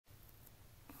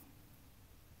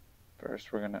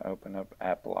First, we're going to open up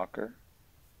App Locker.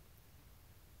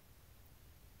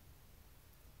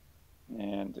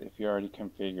 And if you already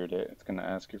configured it, it's going to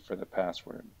ask you for the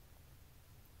password.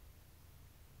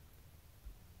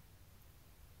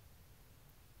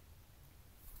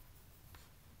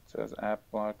 It says App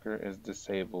Blocker is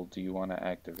disabled. Do you want to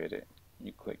activate it?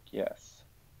 You click yes.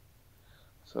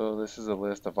 So this is a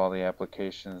list of all the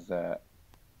applications that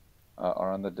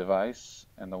are on the device,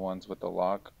 and the ones with the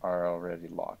lock are already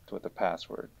locked with a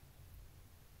password.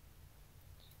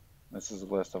 This is a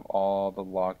list of all the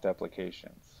locked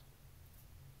applications.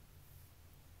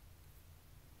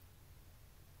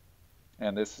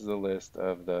 And this is a list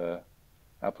of the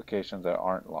applications that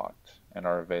aren't locked and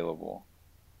are available.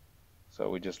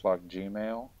 So we just locked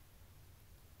Gmail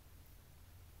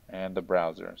and the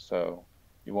browser. So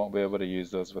you won't be able to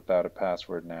use those without a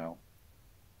password now.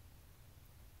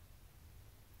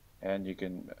 And you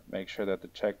can make sure that the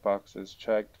checkbox is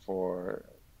checked for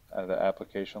the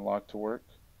application lock to work.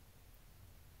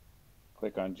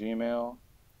 Click on Gmail.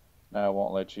 Now it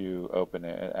won't let you open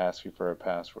it. It asks you for a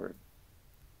password.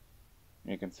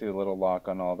 You can see the little lock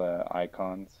on all the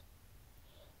icons.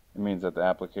 It means that the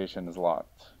application is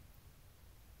locked.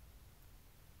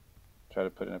 Try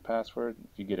to put in a password.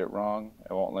 If you get it wrong,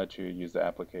 it won't let you use the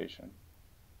application.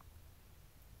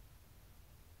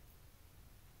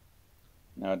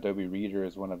 Now Adobe Reader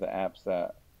is one of the apps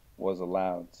that was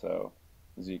allowed, so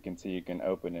as you can see, you can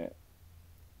open it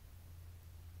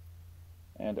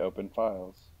and open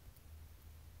files.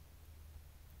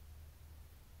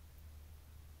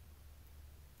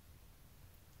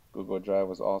 Google Drive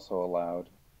was also allowed,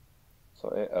 so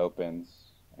it opens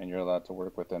and you're allowed to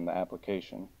work within the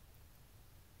application.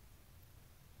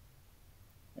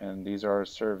 And these are our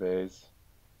surveys,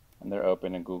 and they're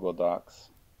open in Google Docs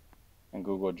and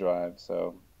Google Drive,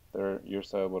 so you're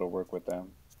so able to work with them.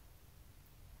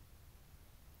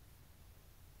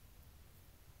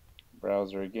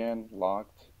 Browser again,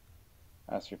 locked,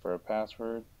 asks you for a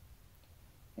password,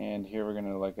 and here we're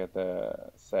going to look at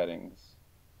the settings.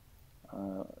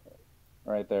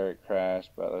 Right there it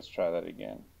crashed, but let's try that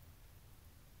again.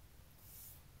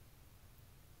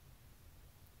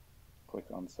 Click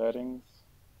on settings.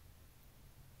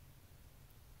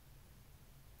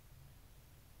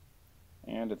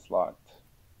 And it's locked.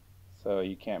 So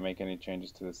you can't make any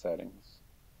changes to the settings.